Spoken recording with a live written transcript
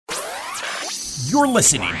You're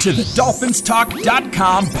listening to the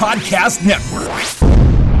DolphinsTalk.com podcast network.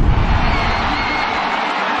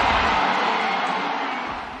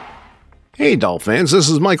 Hey, Dolphins, this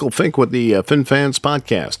is Michael Fink with the FinFans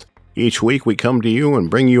Podcast. Each week we come to you and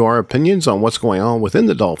bring you our opinions on what's going on within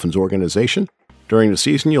the Dolphins organization. During the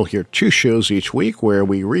season, you'll hear 2 shows each week where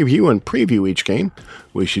we review and preview each game.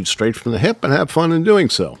 We shoot straight from the hip and have fun in doing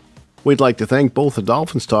so. We'd like to thank both the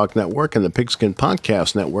Dolphins Talk Network and the Pigskin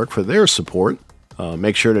Podcast Network for their support.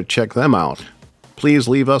 Make sure to check them out. Please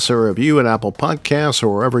leave us a review at Apple Podcasts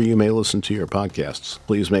or wherever you may listen to your podcasts.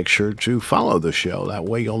 Please make sure to follow the show. That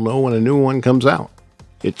way you'll know when a new one comes out.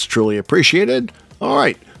 It's truly appreciated. All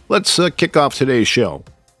right, let's kick off today's show.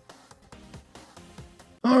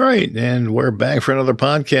 All right, and we're back for another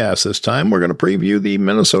podcast. This time we're going to preview the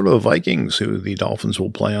Minnesota Vikings, who the Dolphins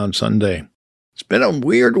will play on Sunday. It's been a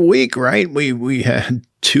weird week, right? We had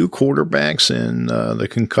 2 quarterbacks in the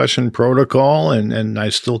concussion protocol, and I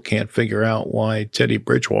still can't figure out why Teddy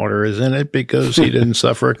Bridgewater is in it because he didn't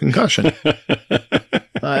suffer a concussion.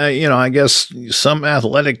 I guess some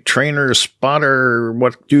athletic trainer, spotter,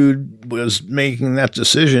 what dude was making that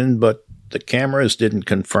decision, but the cameras didn't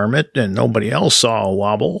confirm it, and nobody else saw a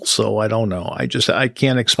wobble, so I don't know. I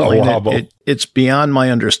can't explain it. It's beyond my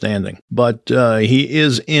understanding. But he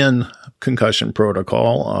is in concussion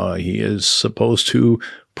protocol. He is supposed to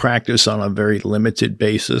practice on a very limited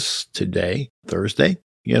basis today, Thursday.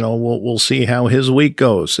 We'll see how his week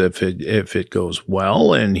goes. If it goes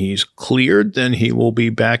well and he's cleared, then he will be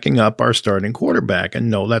backing up our starting quarterback.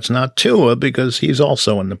 And no, that's not Tua because he's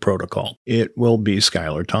also in the protocol. It will be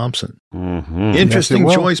Skylar Thompson. Mm-hmm. Interesting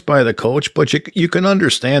choice by the coach, but you can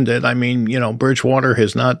understand it. I mean, Bridgewater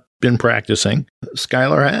has not been practicing.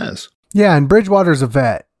 Skylar has. Yeah, and Bridgewater's a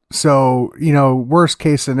vet. So, worst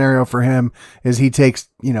case scenario for him is he takes,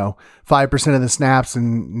 5% of the snaps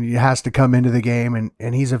and he has to come into the game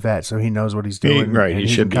and he's a vet, so he knows what he's doing. He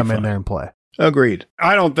should come in there and play. Agreed.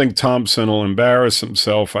 I don't think Thompson will embarrass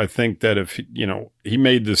himself. I think that if, he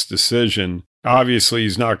made this decision, obviously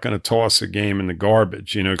he's not going to toss a game in the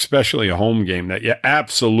garbage, especially a home game that you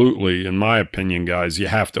absolutely, in my opinion, guys, you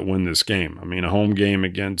have to win this game. I mean, a home game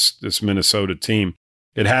against this Minnesota team,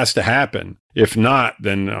 it has to happen. If not,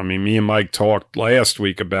 then, me and Mike talked last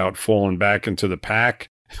week about falling back into the pack.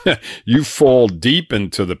 You fall deep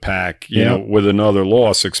into the pack, with another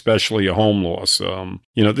loss, especially a home loss.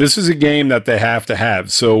 This is a game that they have to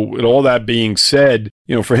have. So with all that being said,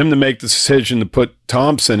 for him to make the decision to put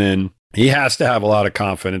Thompson in, he has to have a lot of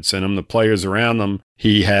confidence in him. The players around him,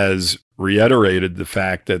 he has reiterated the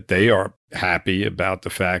fact that they are happy about the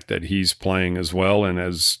fact that he's playing as well. And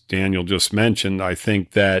as Daniel just mentioned, I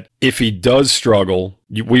think that if he does struggle,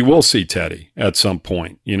 we will see Teddy at some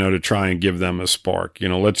point, to try and give them a spark.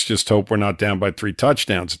 Let's just hope we're not down by 3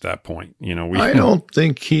 touchdowns at that point. I don't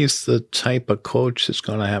think he's the type of coach that's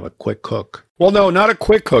going to have a quick hook. Well, no, not a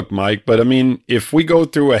quick hook, Mike. But if we go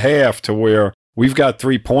through a half to where we've got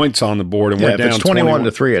 3 points on the board and we're down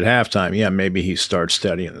 21-3 at halftime, maybe he starts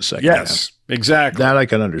steady in the second half. Yes, exactly. That I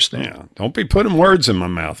can understand. Yeah. Don't be putting words in my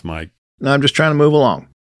mouth, Mike. No, I'm just trying to move along.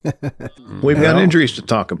 We've got injuries to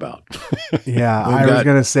talk about. Yeah, I was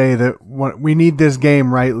going to say that we need this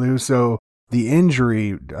game, right, Lou? So the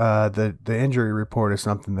injury, the injury report is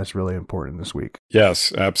something that's really important this week.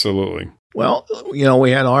 Yes, absolutely. Well, we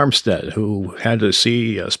had Armstead, who had to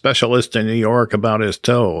see a specialist in New York about his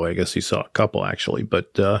toe. I guess he saw a couple, actually.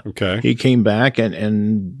 But he came back,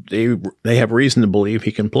 and they have reason to believe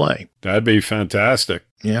he can play. That'd be fantastic.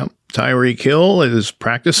 Yeah. Tyreek Hill is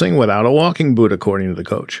practicing without a walking boot, according to the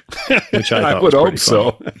coach, which I thought would was hope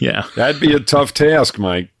so. Funny. Yeah. That'd be a tough task,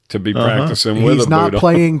 Mike, to be practicing with a boot. He's not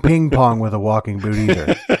playing ping pong with a walking boot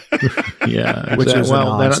either. Yeah, which is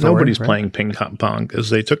nobody's playing ping pong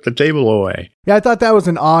because they took the table away. Yeah, I thought that was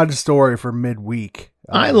an odd story for midweek.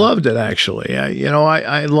 I loved it actually.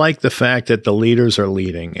 I like the fact that the leaders are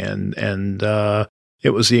leading, and it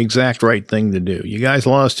was the exact right thing to do. You guys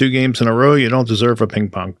lost 2 games in a row. You don't deserve a ping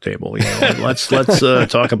pong table. Let's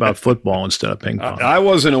talk about football instead of ping pong. I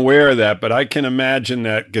wasn't aware of that, but I can imagine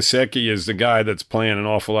that Gesicki is the guy that's playing an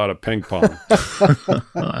awful lot of ping pong.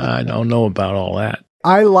 I don't know about all that.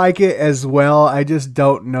 I like it as well. I just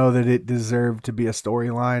don't know that it deserved to be a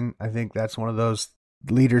storyline. I think that's one of those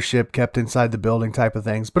leadership kept inside the building type of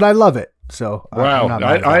things, but I love it. So wow,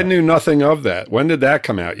 I knew nothing of that. When did that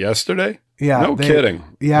come out? Yesterday? Yeah. No kidding.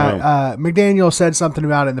 Yeah. Wow. McDaniel said something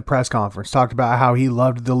about it in the press conference, talked about how he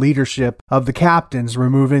loved the leadership of the captains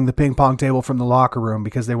removing the ping pong table from the locker room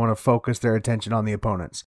because they want to focus their attention on the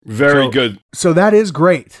opponents. Very good. So that is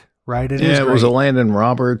great. right? It was a Landon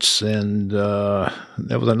Roberts, and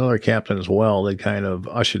there was another captain as well. They kind of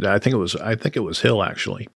ushered. I think it was Hill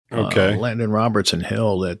actually. Okay, Landon Roberts and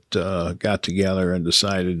Hill that got together and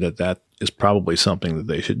decided that is probably something that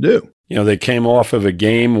they should do. They came off of a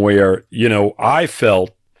game where I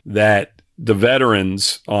felt that the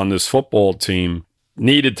veterans on this football team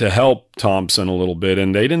needed to help Thompson a little bit,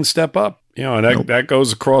 and they didn't step up. And that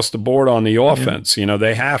goes across the board on the offense. Yeah.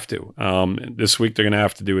 They have to. This week they're going to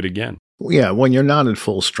have to do it again. Yeah, when you're not at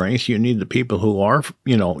full strength, you need the people who are,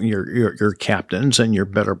 your captains and your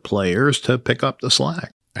better players to pick up the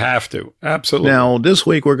slack. Have to. Absolutely. Now, this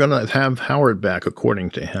week we're going to have Howard back,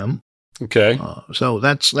 according to him. Okay. So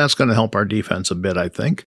that's going to help our defense a bit, I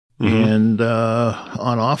think. Mm-hmm. And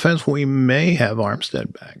on offense, we may have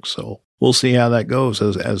Armstead back. So we'll see how that goes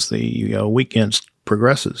as the weekend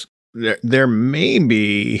progresses. There may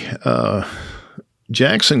be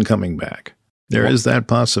Jackson coming back. There is that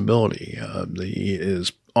possibility. He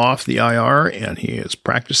is off the IR and he is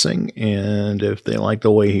practicing. And if they like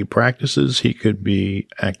the way he practices, he could be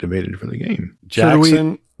activated for the game.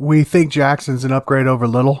 Jackson, so we think Jackson's an upgrade over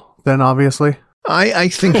Little. Then obviously, I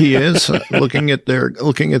think he is. looking at their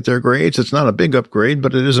grades, it's not a big upgrade,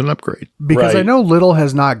 but it is an upgrade. Because I know Little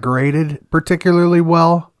has not graded particularly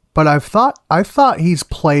well. But I thought he's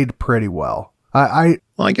played pretty well. Well,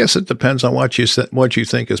 I guess it depends on what you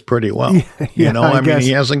think is pretty well. Yeah, I mean, he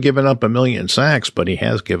hasn't given up a million sacks, but he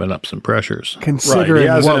has given up some pressures. Considering he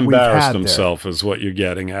hasn't what embarrassed himself, is what you're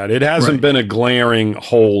getting at. It hasn't been a glaring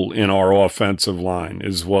hole in our offensive line,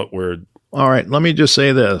 is what we're. All right, let me just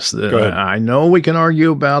say this. I know we can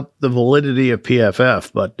argue about the validity of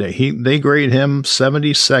PFF, but they grade him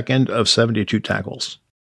 72nd of 72 tackles.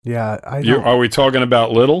 Yeah, are we talking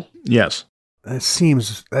about Little? Yes. That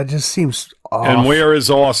just seems off. And where is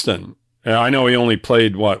Austin? I know he only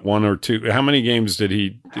played one or two. How many games did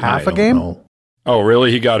he? Half a game? Know. Oh, really?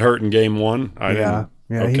 He got hurt in game one? He got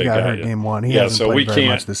hurt in game one. He hasn't played very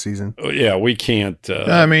much this season. Yeah, we can't.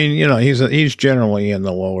 I mean, he's generally in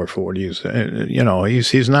the lower 40s.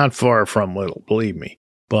 He's not far from Little, believe me.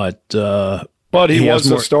 But he was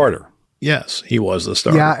the starter. Yes, he was the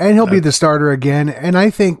starter. Yeah, and he'll be the starter again. And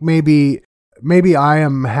I think maybe I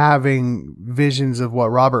am having visions of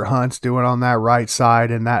what Robert Hunt's doing on that right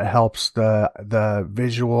side, and that helps the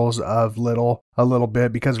visuals of Little a little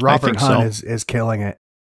bit because Robert Hunt is killing it.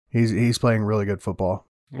 He's playing really good football,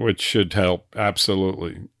 which should help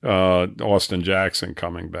absolutely. Austin Jackson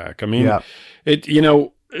coming back. I mean,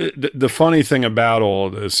 the funny thing about all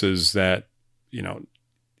of this is that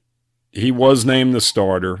he was named the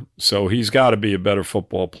starter, so he's got to be a better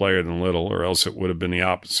football player than Little, or else it would have been the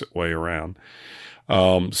opposite way around.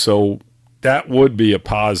 So that would be a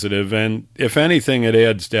positive, and if anything, it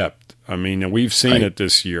adds depth. I mean, we've seen it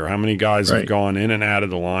this year. How many guys have gone in and out of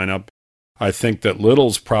the lineup? I think that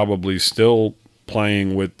Little's probably still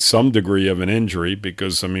playing with some degree of an injury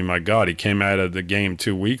because, I mean, my God, he came out of the game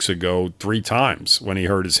 2 weeks ago 3 times when he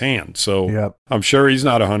hurt his hand. So I'm sure he's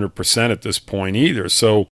not 100% at this point either.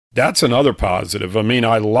 So that's another positive. I mean,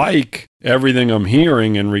 I like everything I'm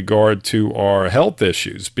hearing in regard to our health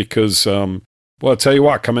issues because, well, I'll tell you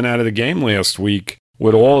what, coming out of the game last week,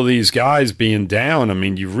 with all of these guys being down, I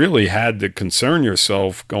mean, you really had to concern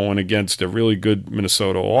yourself going against a really good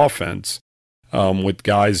Minnesota offense with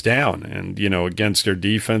guys down and, against their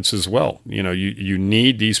defense as well. You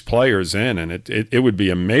need these players in, and it would be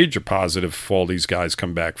a major positive if all these guys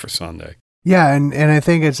come back for Sunday. Yeah, and I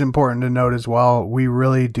think it's important to note as well, we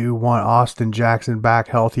really do want Austin Jackson back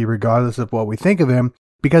healthy regardless of what we think of him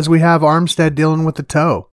because we have Armstead dealing with the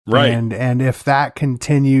toe. Right. And if that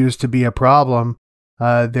continues to be a problem,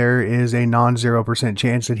 there is a non-0%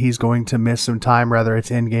 chance that he's going to miss some time, whether it's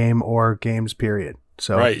in-game or games period.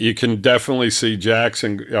 So right, you can definitely see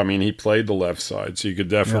Jackson. I mean, he played the left side, so you could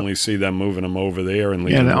definitely see them moving him over there and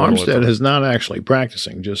leaving. Yeah, and Armstead is not actually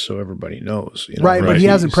practicing, just so everybody knows. Right, but he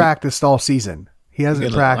hasn't practiced all season. He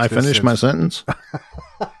hasn't practiced. I finished my sentence.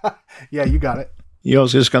 Yeah, you got it. I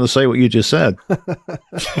was just going to say what you just said.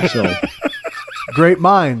 So great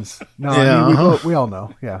minds. No, yeah, I mean, we all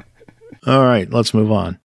know. Yeah. All right, let's move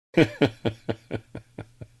on.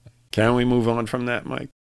 Can we move on from that, Mike?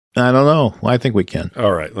 I don't know. I think we can.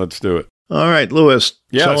 All right, let's do it. All right, Lewis,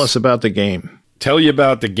 yes. Tell us about the game. Tell you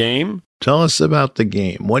about the game? Tell us about the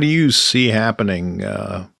game. What do you see happening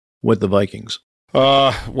with the Vikings?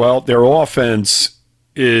 Well, their offense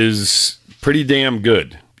is pretty damn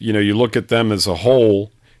good. You look at them as a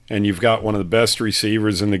whole, and you've got one of the best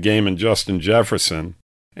receivers in the game in Justin Jefferson.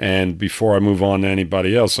 And before I move on to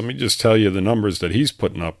anybody else, let me just tell you the numbers that he's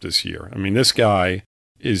putting up this year. I mean, this guy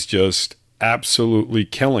is just absolutely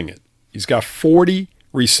killing it. He's got 40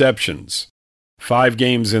 receptions 5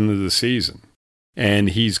 games into the season, and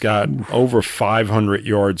he's got over 500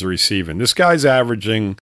 yards receiving. This guy's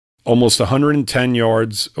averaging almost 110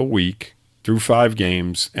 yards a week through 5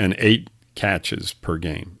 games and 8 catches per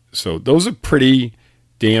game. So those are pretty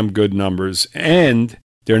damn good numbers, and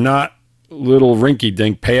they're not little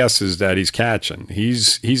rinky-dink passes that he's catching.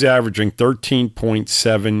 He's averaging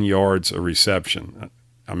 13.7 yards a reception.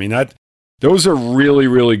 I mean, those are really,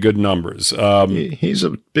 really good numbers. He's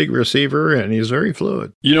a big receiver, and he's very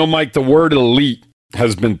fluid. You know, Mike, the word elite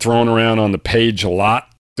has been thrown around on the page a lot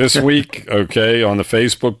this week, okay, on the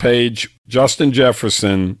Facebook page. Justin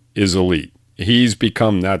Jefferson is elite. He's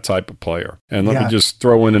become that type of player. And let me just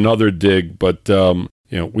throw in another dig, but,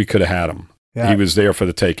 we could have had him. Yeah. He was there for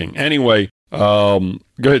the taking. Anyway, go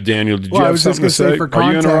ahead, Daniel. Did you have something to say?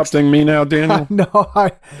 Are you interrupting me now, Daniel? No,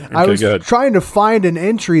 I was trying to find an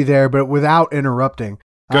entry there, but without interrupting.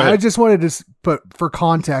 I just wanted to put, for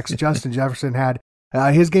context, Justin Jefferson had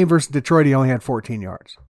his game versus Detroit, he only had 14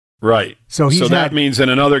 yards. Right. So that means in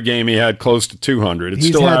another game he had close to 200. It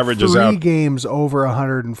still averages out. 3 games over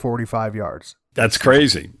 145 yards. That's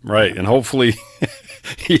crazy, right? And hopefully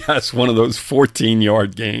he has one of those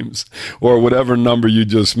 14-yard games or whatever number you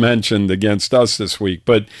just mentioned against us this week.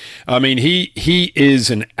 But, I mean, he is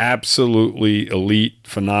an absolutely elite,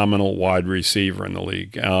 phenomenal wide receiver in the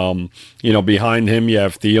league. Behind him you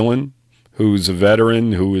have Thielen, who's a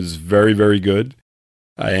veteran, who is very, very good.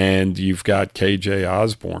 And you've got KJ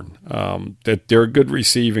Osborne. That they're a good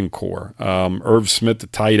receiving core. Irv Smith, the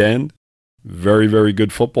tight end, very, very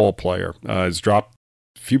good football player. Has dropped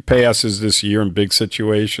a few passes this year in big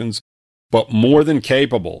situations, but more than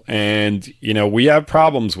capable. And, we have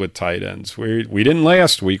problems with tight ends. We didn't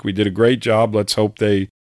last week. We did a great job. Let's hope they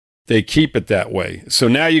keep it that way. So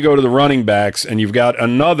now you go to the running backs, and you've got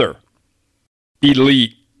another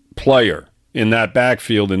elite player in that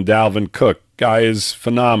backfield in Dalvin Cook. Guy is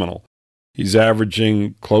phenomenal. He's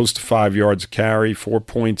averaging close to 5 yards a carry,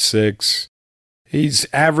 4.6. He's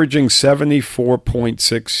averaging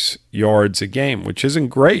 74.6 yards a game, which isn't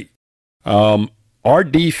great. Our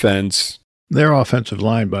defense... Their offensive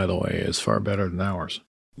line, by the way, is far better than ours.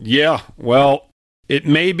 Yeah, well, it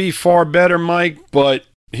may be far better, Mike, but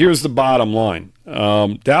here's the bottom line.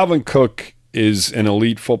 Dalvin Cook is an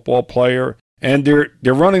elite football player, and they're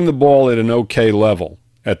running the ball at an okay level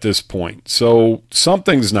at this point. So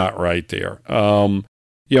something's not right there.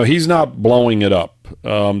 He's not blowing it up.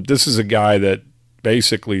 This is a guy that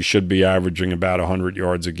basically should be averaging about 100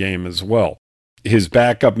 yards a game as well. His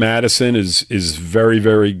backup, Madison, is very,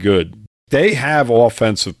 very good. They have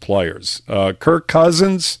offensive players. Kirk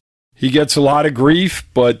Cousins, he gets a lot of grief,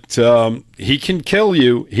 but he can kill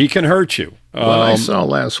you. He can hurt you. What I saw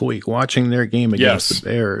last week watching their game against the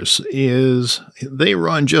Bears is they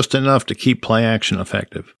run just enough to keep play action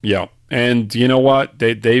effective. Yeah, and you know what?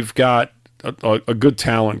 They've got a good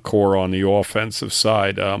talent core on the offensive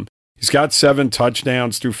side. He's got 7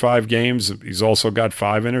 touchdowns through 5 games. He's also got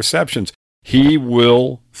 5 interceptions. He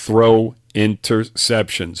will throw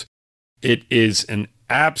interceptions. It is an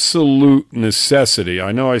absolute necessity.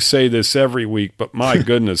 I know I say this every week, but my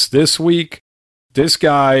goodness, this week, this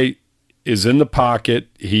guy is in the pocket.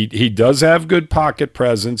 He does have good pocket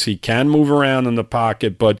presence. He can move around in the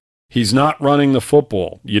pocket, but he's not running the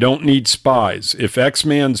football. You don't need spies. If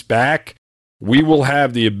X-Man's back, we will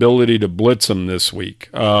have the ability to blitz him this week,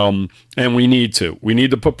 and we need to. We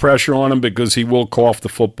need to put pressure on him because he will cough the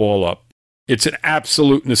football up. It's an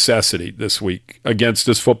absolute necessity this week against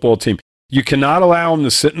this football team. You cannot allow him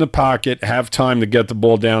to sit in the pocket, have time to get the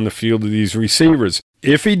ball down the field to these receivers.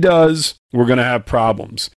 If he does, we're going to have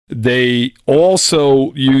problems. They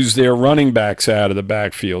also use their running backs out of the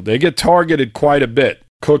backfield. They get targeted quite a bit,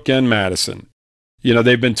 Cook and Madison.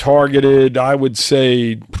 They've been targeted, I would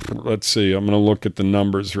say, let's see, I'm going to look at the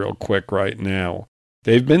numbers real quick right now.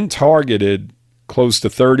 They've been targeted close to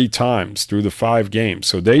 30 times through the 5 games.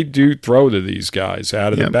 So they do throw to these guys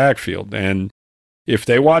out of the backfield. And if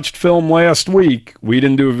they watched film last week, we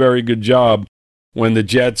didn't do a very good job when the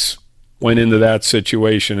Jets went into that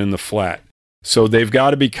situation in the flat. So they've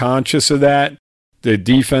got to be conscious of that. The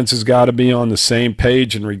defense has got to be on the same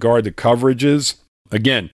page in regard to coverages.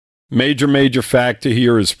 Again, major factor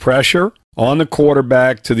here is pressure on the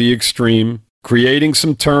quarterback to the extreme, creating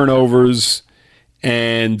some turnovers,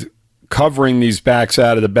 and covering these backs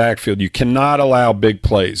out of the backfield. You cannot allow big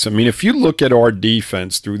plays. I mean, if you look at our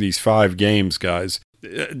defense through these 5 games, guys,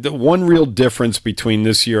 the one real difference between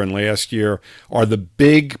this year and last year are the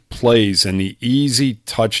big plays and the easy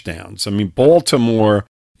touchdowns. I mean, Baltimore,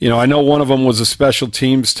 I know one of them was a special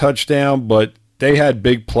teams touchdown, but they had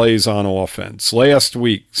big plays on offense. Last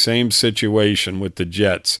week, same situation with the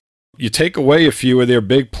Jets. You take away a few of their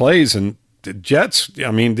big plays, and the Jets, I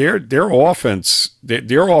mean, their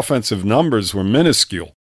offensive numbers were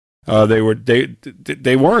minuscule. They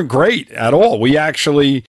weren't great at all. We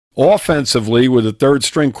actually, offensively, with a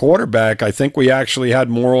third-string quarterback, I think we actually had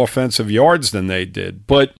more offensive yards than they did.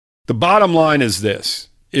 But the bottom line is this,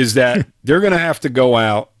 is that they're going to have to go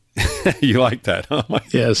out. You like that, huh,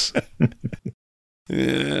 Mike? Yes.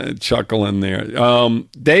 Yeah, chuckle in there.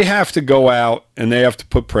 They have to go out and they have to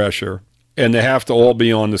put pressure, and they have to all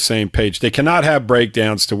be on the same page. They cannot have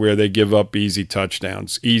breakdowns to where they give up easy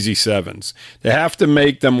touchdowns, easy sevens. They have to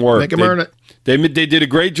make them work. Make them earn it. They did a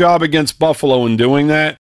great job against Buffalo in doing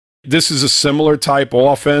that. This is a similar type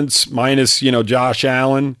offense, minus, Josh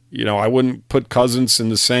Allen. I wouldn't put Cousins in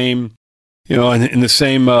the same, in the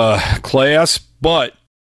same class, but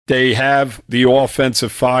they have the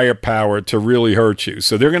offensive firepower to really hurt you.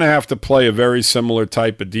 So they're going to have to play a very similar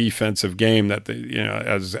type of defensive game that they,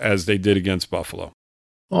 as they did against Buffalo.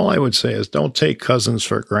 All I would say is don't take Cousins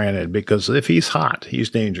for granted, because if he's hot, he's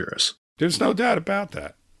dangerous. There's no doubt about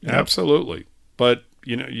that. Yep. Absolutely. But,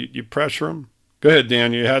 you pressure him. Go ahead,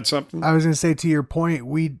 Dan. You had something? I was going to say, to your point,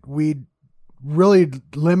 we really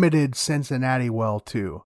limited Cincinnati well,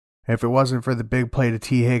 too. If it wasn't for the big play to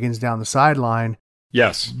T. Higgins down the sideline,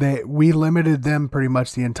 yes, we limited them pretty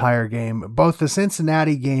much the entire game. Both the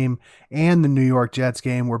Cincinnati game and the New York Jets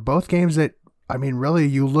game were both games that, really,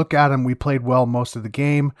 you look at them, we played well most of the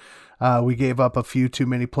game. We gave up a few too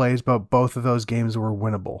many plays, but both of those games were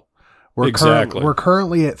winnable. We're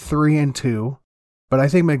currently at 3-2, but I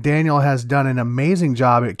think McDaniel has done an amazing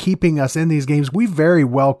job at keeping us in these games. We very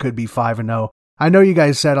well could be 5-0. I know you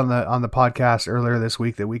guys said on the podcast earlier this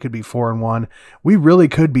week that we could be 4-1. We really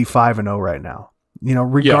could be 5-0 right now.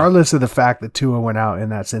 Regardless of the fact that Tua went out in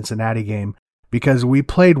that Cincinnati game, because we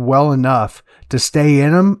played well enough to stay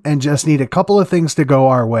in them and just need a couple of things to go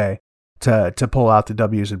our way to pull out the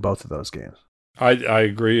W's in both of those games. I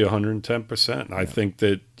agree 110%. I think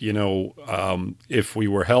that, if we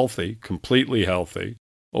were healthy, completely healthy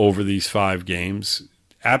over these 5 games,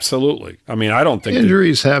 absolutely. I don't think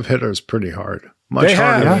injuries have hit us pretty hard. Much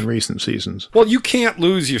harder than recent seasons. Well, you can't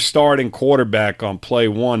lose your starting quarterback on play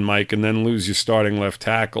 1, Mike, and then lose your starting left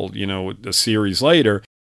tackle, a series later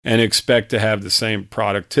and expect to have the same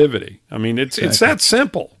productivity. It's that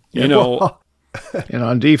simple, And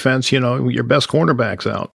on defense, your best cornerback's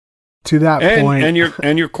out. To that point,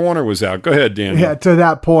 and your corner was out. Go ahead, Dan. Yeah, to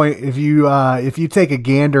that point, if you take a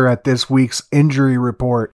gander at this week's injury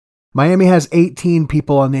report, Miami has 18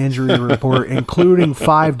 people on the injury report, including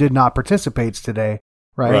 5 did not participate today.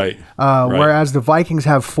 Right. Whereas the Vikings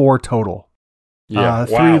have 4 total. Yeah.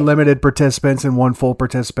 3 limited participants and 1 full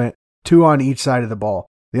participant, 2 on each side of the ball.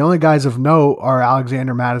 The only guys of note are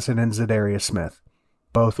Alexander Mattison and Zadarius Smith,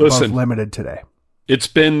 both limited today. It's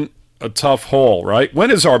been a tough haul, right? When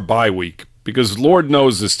is our bye week? Because Lord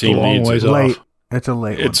knows this team needs it. Late. It's a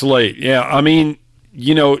late one. It's late. Yeah.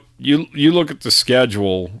 You look at the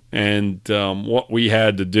schedule and what we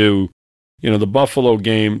had to do. The Buffalo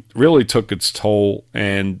game really took its toll,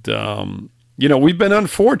 and we've been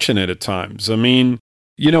unfortunate at times.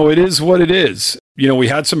 It is what it is. We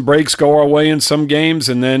had some breaks go our way in some games,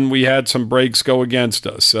 and then we had some breaks go against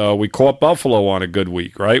us. We caught Buffalo on a good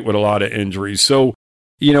week, right, with a lot of injuries. So,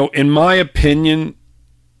 in my opinion,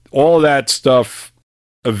 all of that stuff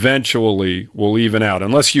eventually will even out,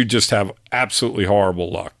 unless you just have absolutely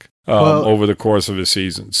horrible luck over the course of a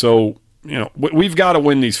season. So, we've got to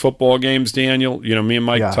win these football games, Daniel. Me and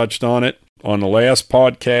Mike touched on it on the last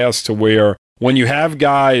podcast, to where when you have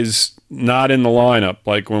guys not in the lineup,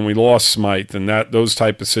 like when we lost Smythe and those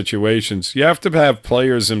type of situations, you have to have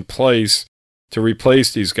players in place to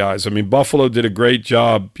replace these guys. Buffalo did a great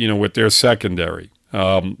job, with their secondary.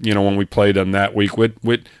 When we played them that week with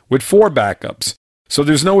 4 backups. So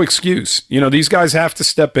there's no excuse. These guys have to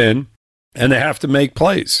step in and they have to make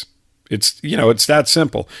plays. It's that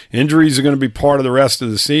simple. Injuries are going to be part of the rest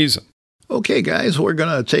of the season. Okay, guys, we're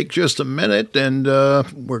going to take just a minute and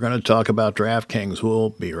we're going to talk about DraftKings.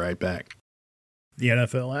 We'll be right back. The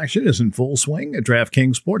NFL action is in full swing at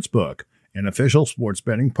DraftKings Sportsbook, an official sports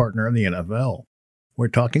betting partner of the NFL. We're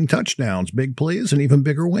talking touchdowns, big plays, and even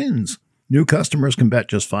bigger wins. New customers can bet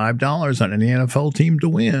just $5 on any NFL team to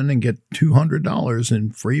win and get $200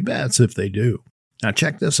 in free bets if they do. Now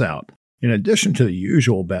check this out. In addition to the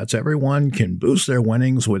usual bets, everyone can boost their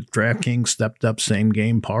winnings with DraftKings stepped-up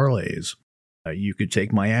same-game parlays. You could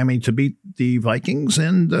take Miami to beat the Vikings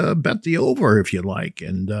and bet the over if you like.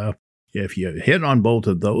 And if you hit on both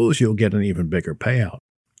of those, you'll get an even bigger payout.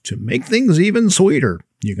 To make things even sweeter,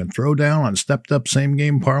 you can throw down on stepped-up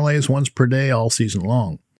same-game parlays once per day all season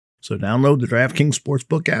long. So download the DraftKings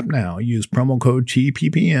Sportsbook app now. Use promo code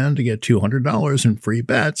TPPN to get $200 in free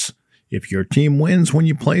bets if your team wins when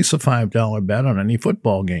you place a $5 bet on any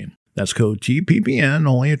football game. That's code TPPN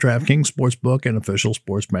only at DraftKings Sportsbook, an official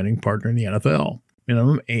sports betting partner in the NFL.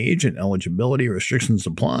 Minimum age and eligibility restrictions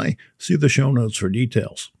apply. See the show notes for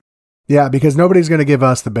details. Yeah, because nobody's going to give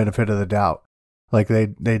us the benefit of the doubt like they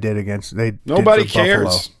did against nobody did for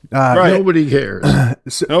cares. Buffalo. Right. Nobody cares.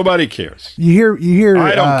 So Nobody cares. you hear.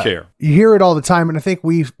 I don't care. You hear it all the time, and I think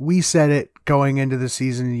we said it going into the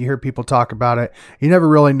season. You hear people talk about it. You never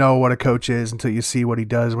really know what a coach is until you see what he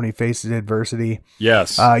does when he faces adversity.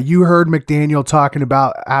 Yes. You heard McDaniel talking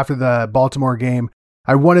about after the Baltimore game.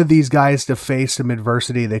 I wanted these guys to face some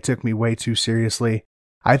adversity. They took me way too seriously.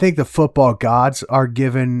 I think the football gods are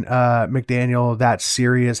giving McDaniel that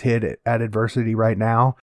serious hit at adversity right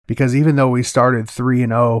now, because even though we started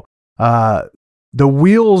 3-0, the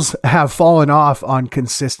wheels have fallen off on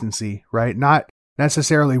consistency, right? Not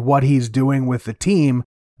necessarily what he's doing with the team,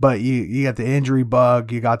 but you got the injury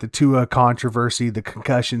bug, you got the Tua controversy, the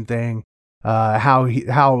concussion thing, how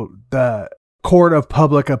the court of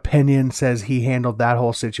public opinion says he handled that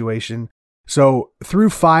whole situation. So through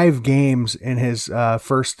 5 games in his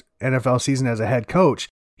first NFL season as a head coach,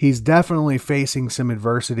 he's definitely facing some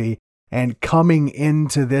adversity, and coming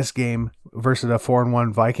into this game versus a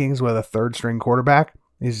 4-1 Vikings with a third string quarterback,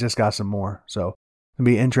 he's just got some more. So it'll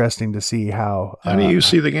be interesting to see how. How do you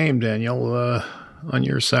see the game, Daniel, on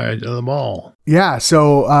your side of the ball? Yeah.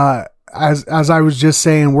 So as I was just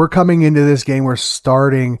saying, we're coming into this game, we're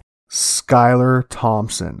starting Skylar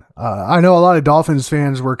Thompson. I know a lot of Dolphins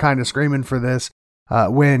fans were kind of screaming for this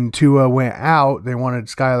when Tua went out. They wanted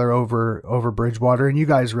Skylar over Bridgewater, and you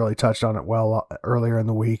guys really touched on it well earlier in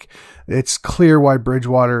the week. It's clear why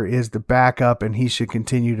Bridgewater is the backup, and he should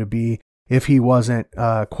continue to be if he wasn't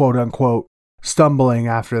quote unquote stumbling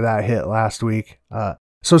after that hit last week.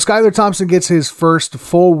 So Skylar Thompson gets his first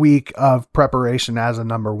full week of preparation as a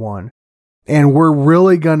number 1. And we're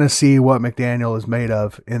really going to see what McDaniel is made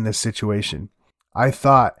of in this situation. I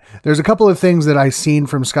thought there's a couple of things that I've seen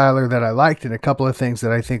from Skylar that I liked, and a couple of things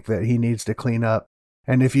that I think that he needs to clean up.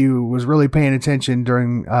 And if you was really paying attention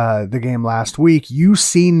during the game last week, you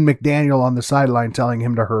seen McDaniel on the sideline telling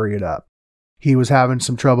him to hurry it up. He was having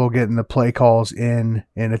some trouble getting the play calls in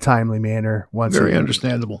a timely manner. Very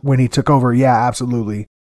understandable. When he took over. Yeah, absolutely.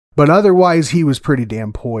 But otherwise, he was pretty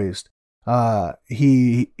damn poised.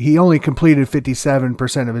 He only completed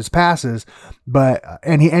 57% of his passes,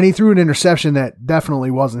 and he threw an interception that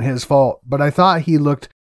definitely wasn't his fault. But I thought he looked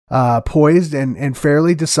poised and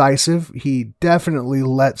fairly decisive. He definitely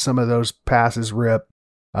let some of those passes rip,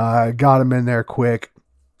 got him in there quick,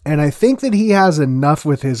 and I think that he has enough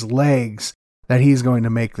with his legs that he's going to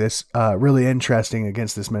make this really interesting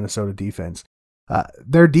against this Minnesota defense.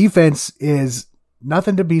 Their defense is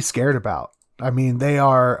nothing to be scared about. I mean, they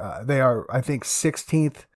are, I think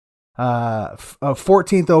 16th,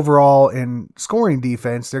 14th overall in scoring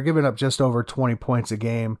defense. They're giving up just over 20 points a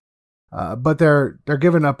game, but they're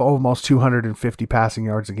giving up almost 250 passing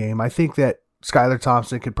yards a game. I think that Skylar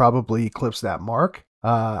Thompson could probably eclipse that mark.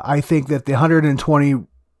 I think that the 120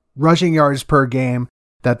 rushing yards per game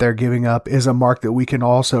that they're giving up is a mark that we can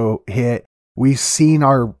also hit. We've seen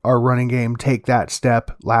our running game take that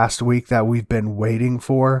step last week that we've been waiting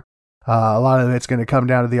for. A lot of it's going to come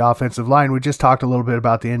down to the offensive line. We just talked a little bit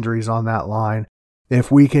about the injuries on that line.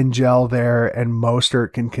 If we can gel there and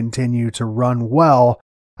Mostert can continue to run well,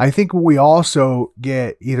 I think we also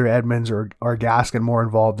get either Edmonds or Gaskin more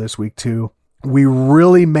involved this week too. We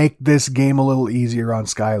really make this game a little easier on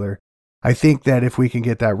Skylar. I think that if we can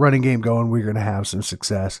get that running game going, we're going to have some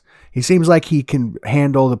success. He seems like he can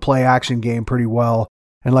handle the play action game pretty well.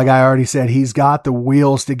 And like I already said, he's got the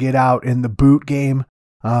wheels to get out in the boot game.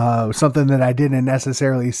 Something that I didn't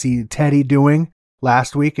necessarily see Teddy doing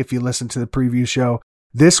last week. If you listen to the preview show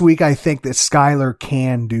this week, I think that Skylar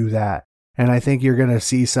can do that. And I think you're going to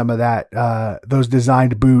see some of that, those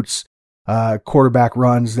designed boots, quarterback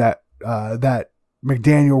runs that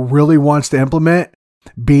McDaniel really wants to implement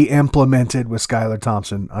be implemented with Skylar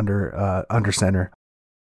Thompson under center.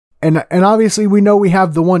 And obviously we know we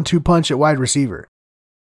have the 1-2 punch at wide receiver.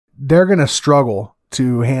 They're going to struggle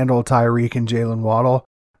to handle Tyreek and Jalen Waddle,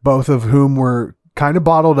 both of whom were kind of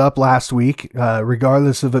bottled up last week,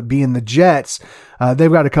 regardless of it being the Jets.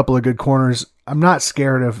 They've got a couple of good corners. I'm not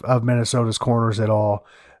scared of Minnesota's corners at all.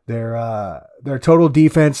 Their total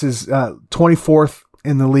defense is 24th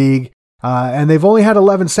in the league. And they've only had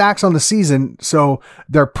 11 sacks on the season, so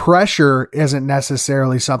their pressure isn't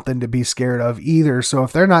necessarily something to be scared of either. So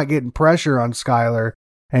if they're not getting pressure on Skylar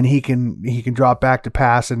and he can drop back to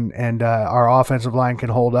pass and our offensive line can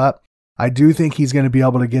hold up, I do think he's going to be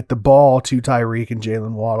able to get the ball to Tyreek and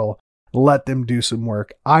Jalen Waddle, let them do some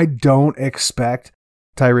work. I don't expect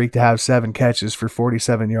Tyreek to have 7 catches for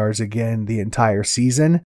 47 yards again the entire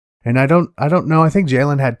season. And I don't know. I think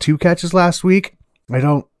Jalen had 2 catches last week. I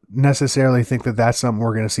don't necessarily think that that's something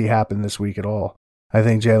we're going to see happen this week at all. I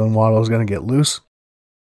think Jalen Waddle is going to get loose.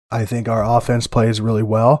 I think our offense plays really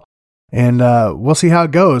well, and we'll see how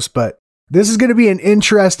it goes. But this is going to be an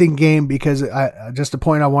interesting game because just a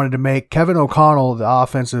point I wanted to make, Kevin O'Connell, the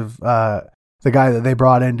offensive, the guy that they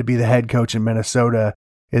brought in to be the head coach in Minnesota,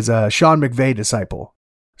 is a Sean McVay disciple.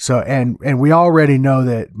 So, and we already know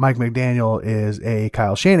that Mike McDaniel is a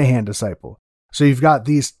Kyle Shanahan disciple. So you've got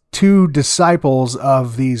these 2 disciples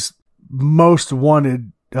of these most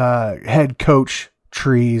wanted head coach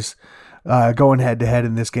trees going head to head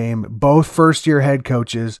in this game. Both first-year head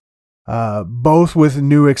coaches, both with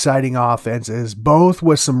new exciting offenses, both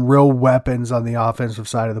with some real weapons on the offensive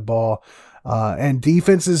side of the ball, and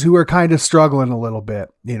defenses who are kind of struggling a little bit,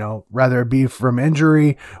 whether it be from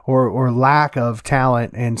injury or lack of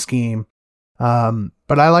talent and scheme.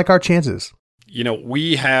 But I like our chances.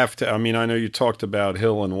 We have to, I know you talked about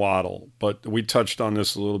Hill and Waddle, but we touched on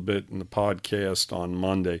this a little bit in the podcast on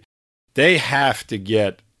Monday. They have to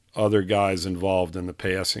get other guys involved in the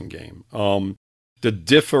passing game. The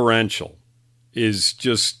differential is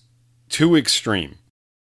just too extreme.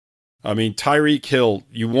 Tyreek Hill,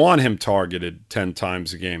 you want him targeted 10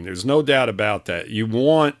 times a game. There's no doubt about that. You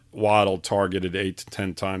want Waddle targeted 8 to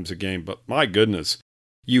 10 times a game, but my goodness,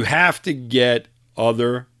 you have to get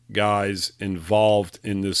other guys involved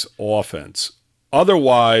in this offense.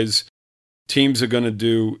 Otherwise, teams are going to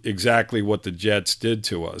do exactly what the Jets did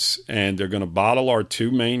to us, and they're going to bottle our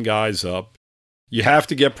 2 main guys up. You have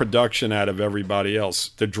to get production out of everybody else.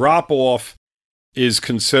 The drop-off is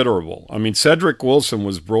considerable. Cedric Wilson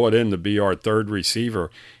was brought in to be our 3rd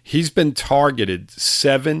receiver. He's been targeted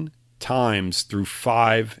 7 times through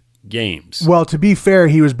 5 games. Well, to be fair,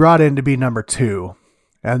 he was brought in to be number 2,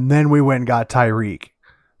 and then we went and got Tyreek.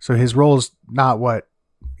 So his role is not what,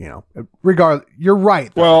 regardless, you're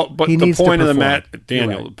right. Though. Well, but the point of the matter,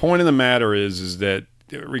 Daniel, the point of the matter is that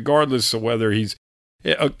regardless of whether he's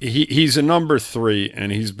a number 3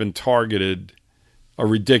 and he's been targeted a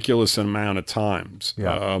ridiculous amount of times.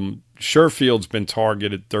 Yeah. Sherfield's been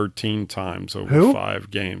targeted 13 times over 5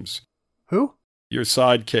 games. Who? Your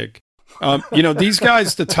sidekick. These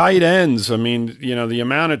guys, the tight ends, the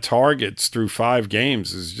amount of targets through 5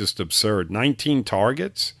 games is just absurd. 19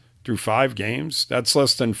 targets through 5 games. That's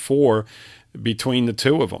less than 4 between the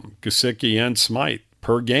 2 of them, Gesicki and Smythe,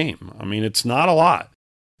 per game. It's not a lot.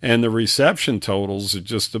 And the reception totals are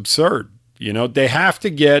just absurd. They have to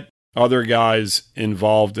get other guys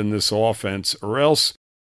involved in this offense, or else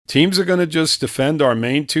teams are going to just defend our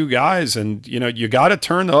main 2 guys. And, you got to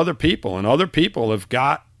turn to other people, and other people have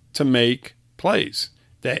got to make plays.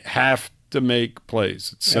 They have to make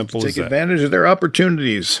plays. It's simple as that. Take advantage of their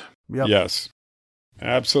opportunities. Yep. Yes.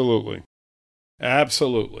 Absolutely.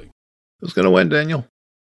 Who's going to win, Daniel?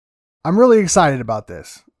 I'm really excited about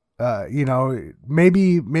this.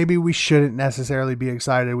 Maybe we shouldn't necessarily be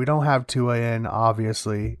excited. We don't have Tua in,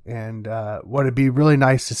 obviously. And would it be really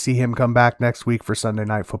nice to see him come back next week for Sunday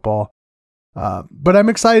Night Football? But I'm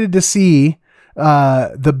excited to see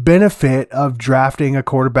the benefit of drafting a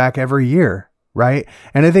quarterback every year, right?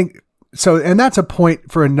 And I think so, and that's a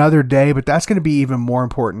point for another day, but that's going to be even more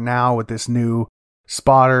important now with this new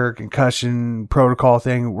spotter concussion protocol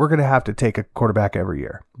thing. We're going to have to take a quarterback every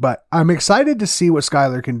year, but I'm excited to see what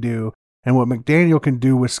Skylar can do and what McDaniel can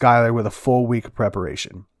do with Skylar with a full week of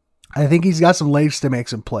preparation. I think he's got some legs to make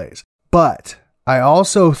some plays, but I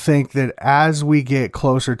also think that as we get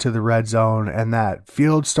closer to the red zone and that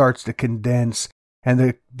field starts to condense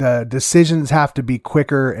and the decisions have to be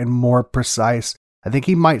quicker and more precise, I think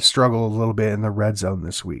he might struggle a little bit in the red zone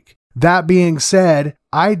this week. That being said,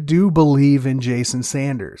 I do believe in Jason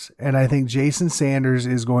Sanders, and I think Jason Sanders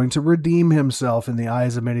is going to redeem himself in the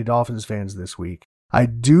eyes of many Dolphins fans this week. I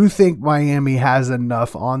do think Miami has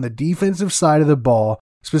enough on the defensive side of the ball,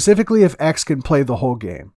 specifically if X can play the whole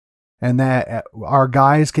game, and that our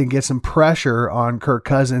guys can get some pressure on Kirk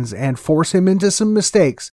Cousins and force him into some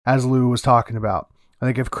mistakes, as Lou was talking about. I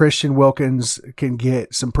think if Christian Wilkins can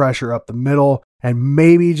get some pressure up the middle, and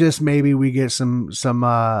maybe, just maybe, we get some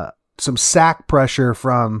sack pressure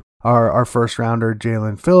from our first rounder,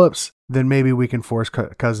 Jalen Phillips, then maybe we can force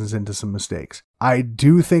Cousins into some mistakes. I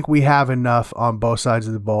do think we have enough on both sides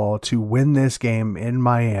of the ball to win this game in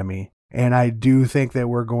Miami, and I do think that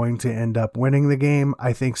we're going to end up winning the game.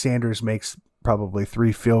 I think Sanders makes probably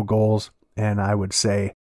 3 field goals, and I would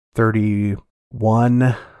say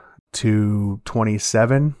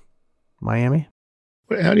 31-27 Miami.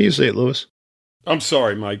 How do you say it, Lewis? I'm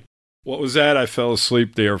sorry, Mike. What was that? I fell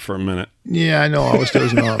asleep there for a minute. Yeah, I know. I was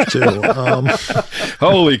dozing off too.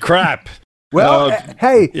 Holy crap! Well,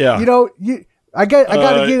 hey, yeah. I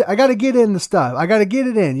gotta get in the stuff. I gotta get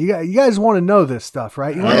it in. You guys want to know this stuff,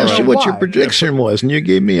 right? You I asked you what your prediction was, and you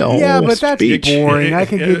gave me a whole but that's speech. boring. I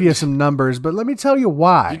can give you some numbers, but let me tell you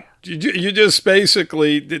why. You just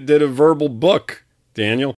basically did a verbal book,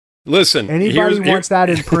 Daniel. Listen, anybody wants that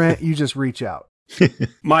in print, you just reach out.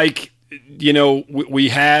 Mike, we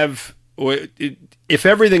have, if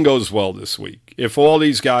everything goes well this week, if all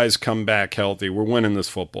these guys come back healthy, we're winning this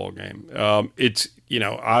football game. It's,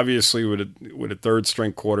 obviously with a third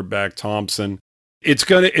string quarterback, Thompson, it's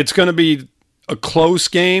going to be a close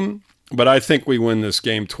game, but I think we win this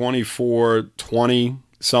game 24-20,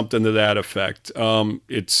 something to that effect.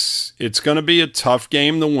 It's going to be a tough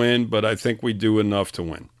game to win, but I think we do enough to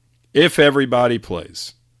win if everybody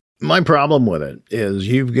plays. My problem with it is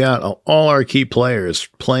you've got all our key players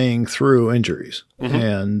playing through injuries,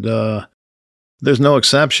 and there's no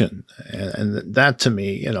exception. And that to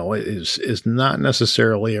me, is not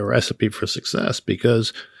necessarily a recipe for success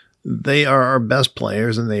because they are our best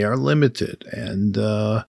players and they are limited. And,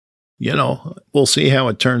 we'll see how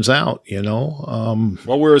it turns out, Well,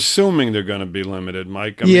 we're assuming they're going to be limited,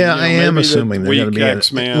 Mike. I am assuming they're going to be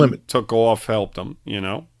X-Man took off, helped them,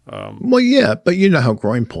 Well, yeah, but you know how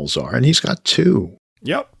groin pulls are, and he's got 2.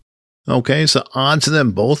 Yep. Okay, so odds of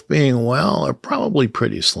them both being well are probably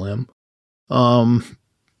pretty slim.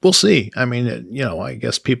 We'll see. I mean, I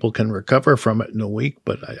guess people can recover from it in a week,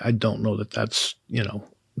 but I don't know that that's,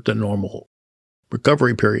 the normal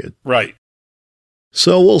recovery period. Right.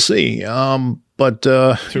 So we'll see. But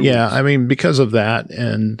I mean, because of that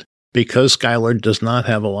and because Skylar does not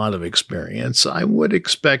have a lot of experience, I would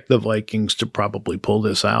expect the Vikings to probably pull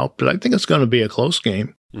this out, but I think it's going to be a close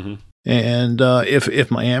game. Mm-hmm. And if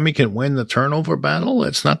Miami can win the turnover battle,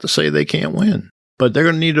 it's not to say they can't win, but they're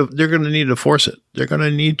going to need to force it. They're going to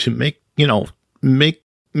need to make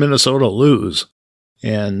Minnesota lose,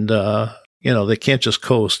 and they can't just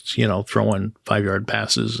coast, throwing 5-yard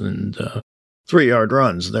passes and 3-yard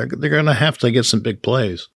runs. They're going to have to get some big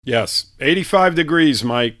plays. Yes. 85 degrees,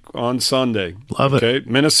 Mike, on Sunday. Love it. Okay.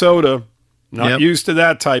 Minnesota, not used to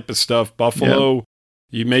that type of stuff. Buffalo,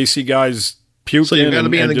 you may see guys puking. So you've got to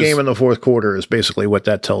be in the game in the fourth quarter is basically what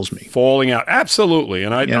that tells me. Falling out. Absolutely.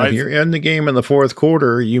 And if you're in the game in the fourth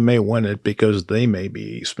quarter, you may win it because they may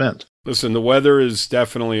be spent. Listen, the weather is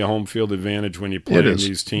definitely a home field advantage when you play in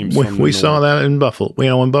these teams. We saw that in Buffalo.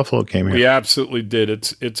 When Buffalo came here, we absolutely did.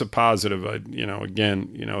 It's a positive. How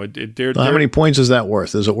many points is that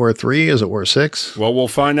worth? Is it worth 3? Is it worth 6? Well, we'll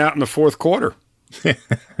find out in the fourth quarter.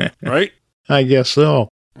 Right? I guess so.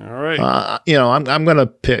 All right. I'm going to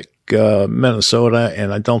pick Minnesota,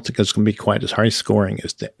 and I don't think it's going to be quite as high scoring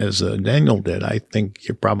as Daniel did. I think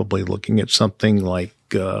you're probably looking at something like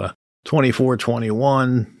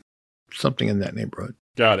 24-21. Something in that neighborhood.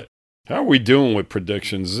 Got it. How are we doing with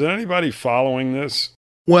predictions? Is anybody following this?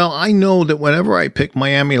 Well, I know that whenever I pick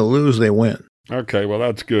Miami to lose, they win. Okay, well,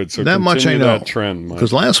 that's good. So that much I know. That trend,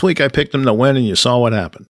 because last week I picked them to win, and you saw what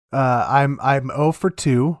happened. I'm 0 for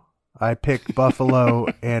 2. I picked Buffalo,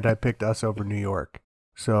 and I picked us over New York.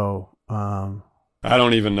 So I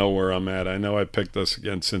don't even know where I'm at. I know I picked us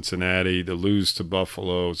against Cincinnati to lose to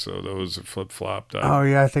Buffalo, so those are flip-flopped.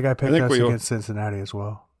 I think I picked us against Cincinnati as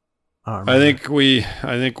well. I think we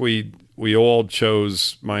all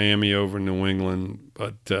chose Miami over New England,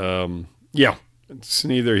 but it's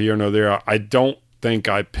neither here nor there. I don't think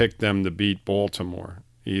I picked them to beat Baltimore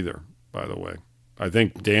either, by the way. I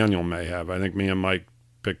think Daniel may have. I think me and Mike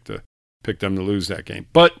picked them to lose that game.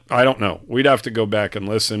 But I don't know. We'd have to go back and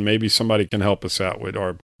listen. Maybe somebody can help us out with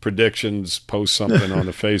our predictions, post something on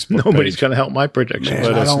the Facebook Nobody's going to help my predictions.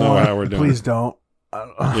 Let us know how we're doing. Please don't.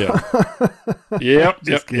 Yep.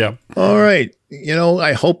 All right.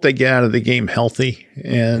 I hope they get out of the game healthy,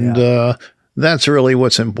 and that's really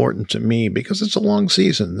what's important to me because it's a long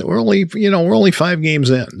season. We're only 5 games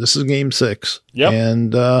in. This is game 6. Yep.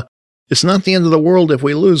 And it's not the end of the world if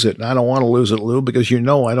we lose it. And I don't want to lose it, Lou, because I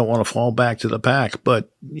don't want to fall back to the pack. But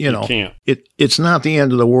you can't. It's not the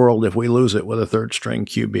end of the world if we lose it with a third string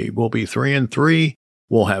QB. We'll be 3-3.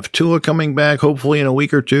 We'll have Tua coming back hopefully in a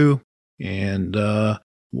week or two. And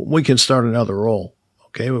we can start another roll.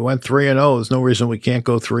 Okay, we went 3-0. There's no reason we can't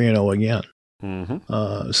go 3-0 again.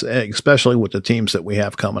 Especially with the teams that we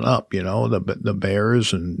have coming up, the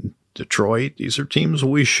Bears and Detroit. These are teams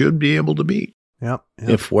we should be able to beat. Yep.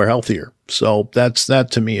 If we're healthier. So that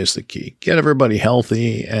to me is the key. Get everybody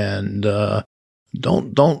healthy and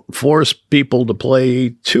don't force people to play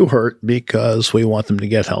too hurt because we want them to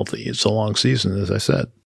get healthy. It's a long season, as I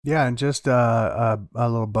said. Yeah, and just a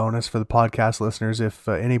little bonus for the podcast listeners. If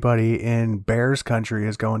anybody in Bears country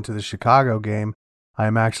is going to the Chicago game,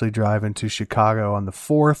 I'm actually driving to Chicago on the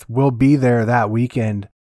 4th. We'll be there that weekend,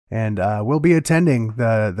 and we'll be attending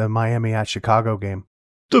the Miami at Chicago game.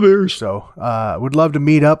 The Bears. So would love to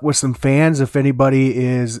meet up with some fans. If anybody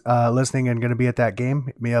is listening and going to be at that game,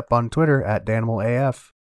 hit me up on Twitter at DanimalAF.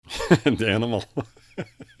 Danimal.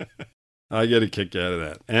 I get a kick out of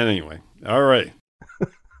that. Anyway, all right.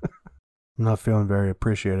 I'm not feeling very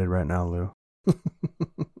appreciated right now, Lou.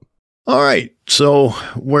 All right, so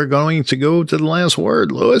we're going to go to the last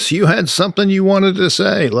word. Lewis, you had something you wanted to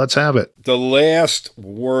say. Let's have it. The last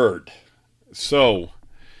word. So,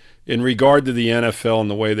 in regard to the NFL and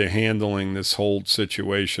the way they're handling this whole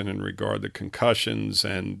situation in regard to concussions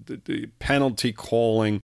and the penalty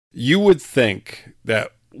calling, you would think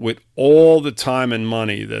that with all the time and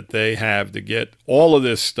money that they have to get all of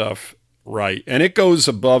this stuff right, and it goes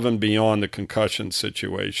above and beyond the concussion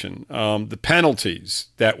situation. The penalties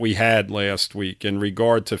that we had last week in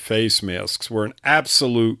regard to face masks were an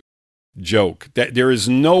absolute joke. That there is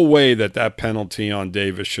no way that penalty on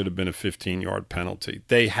Davis should have been a 15-yard penalty.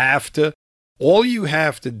 They have to. All you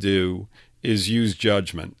have to do is use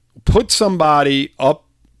judgment. Put somebody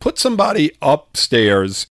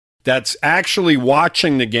upstairs that's actually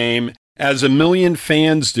watching the game, as a million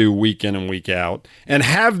fans do week in and week out, and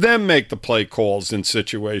have them make the play calls in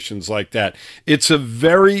situations like that. It's a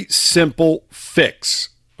very simple fix,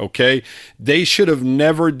 okay? They should have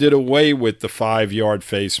never did away with the 5-yard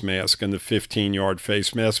face mask and the 15-yard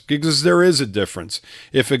face mask because there is a difference.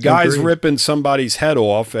 If a guy's ripping somebody's head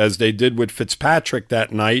off, as they did with Fitzpatrick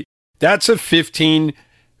that night, that's a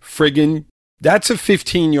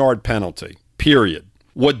 15-yard penalty, period.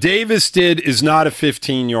 What Davis did is not a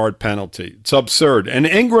 15-yard penalty. It's absurd. And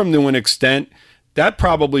Ingram, to an extent, that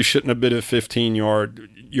probably shouldn't have been a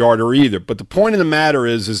 15-yarder either. But the point of the matter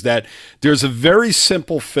is that there's a very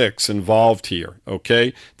simple fix involved here,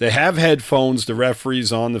 okay? They have headphones, the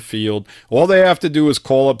referee's on the field. All they have to do is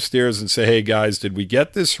call upstairs and say, hey, guys, did we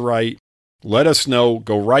get this right? Let us know.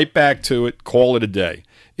 Go right back to it. Call it a day.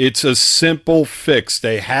 It's a simple fix.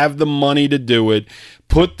 They have the money to do it.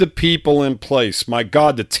 Put the people in place. My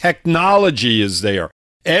God, the technology is there.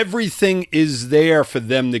 Everything is there for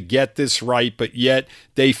them to get this right, but yet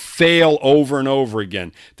they fail over and over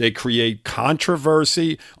again. They create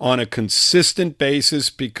controversy on a consistent basis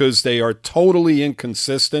because they are totally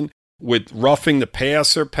inconsistent with roughing the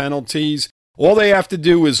passer penalties. All they have to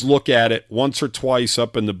do is look at it once or twice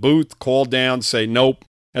up in the booth, call down, say, nope,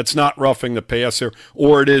 that's not roughing the passer,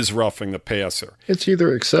 or it is roughing the passer. It's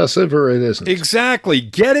either excessive or it isn't. Exactly.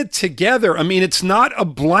 Get it together. I mean, it's not a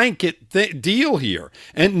blanket deal here.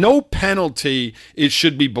 And no penalty, it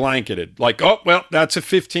should be blanketed. Like, oh, well, that's a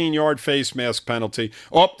 15-yard face mask penalty.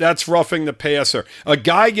 Oh, that's roughing the passer. A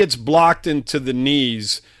guy gets blocked into the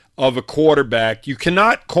knees of a quarterback. You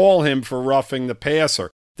cannot call him for roughing the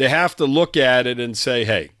passer. They have to look at it and say,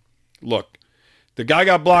 hey, look, the guy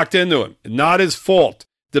got blocked into him. Not his fault.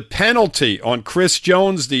 The penalty on Chris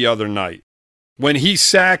Jones the other night when he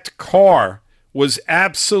sacked Carr was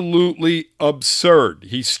absolutely absurd.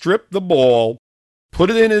 He stripped the ball, put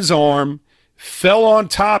it in his arm, fell on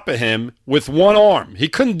top of him with one arm. He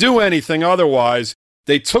couldn't do anything otherwise.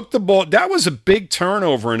 They took the ball. That was a big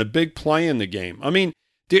turnover and a big play in the game. I mean,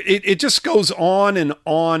 it just goes on and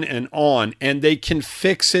on and on, and they can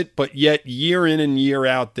fix it, but yet year in and year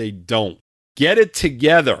out, they don't. Get it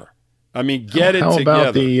together. I mean, get it together. How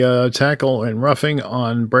about the tackle and roughing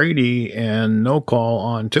on Brady and no call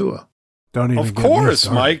on Tua? Don't even. Of course,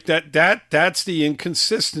 Mike. That's the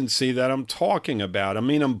inconsistency that I'm talking about. I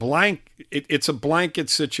mean, it's a blanket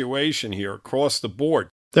situation here across the board.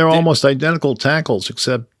 They're almost identical tackles,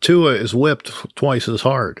 except Tua is whipped twice as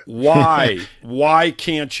hard. Why? Why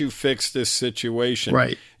can't you fix this situation?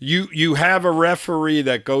 Right. You have a referee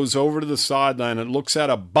that goes over to the sideline and looks at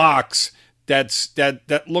a box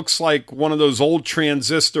that looks like one of those old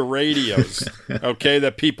transistor radios, okay,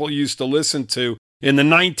 that people used to listen to in the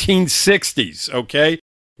 1960s, okay?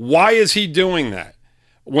 Why is he doing that?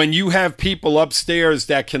 When you have people upstairs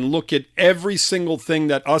that can look at every single thing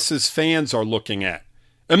that us as fans are looking at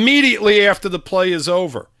immediately after the play is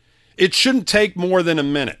over. It shouldn't take more than a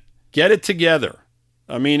minute. Get it together.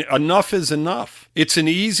 I mean, enough is enough. It's an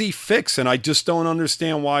easy fix, and I just don't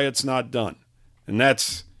understand why it's not done. And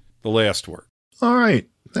that's the last word. All right.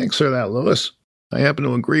 Thanks for that, Lewis. I happen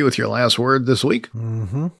to agree with your last word this week.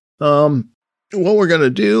 Mm-hmm. What we're going to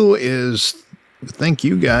do is thank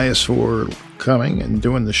you guys for coming and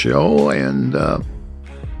doing the show, and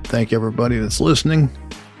thank everybody that's listening.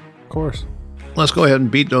 Of course. Let's go ahead and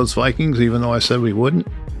beat those Vikings, even though I said we wouldn't.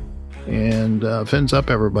 And fins up,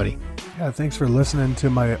 everybody. Yeah, thanks for listening to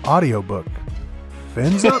my audiobook.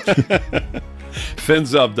 Fins up.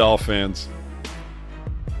 Fins up, Dolphins.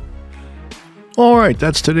 All right,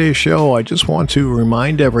 that's today's show. I just want to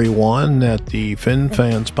remind everyone that the Fin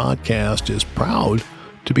Fans podcast is proud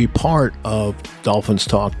to be part of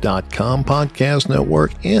DolphinsTalk.com podcast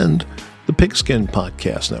network and the Pigskin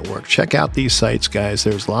Podcast Network. Check out these sites, guys.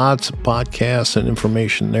 There's lots of podcasts and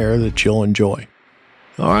information there that you'll enjoy.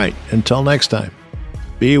 All right, until next time,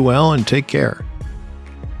 be well and take care.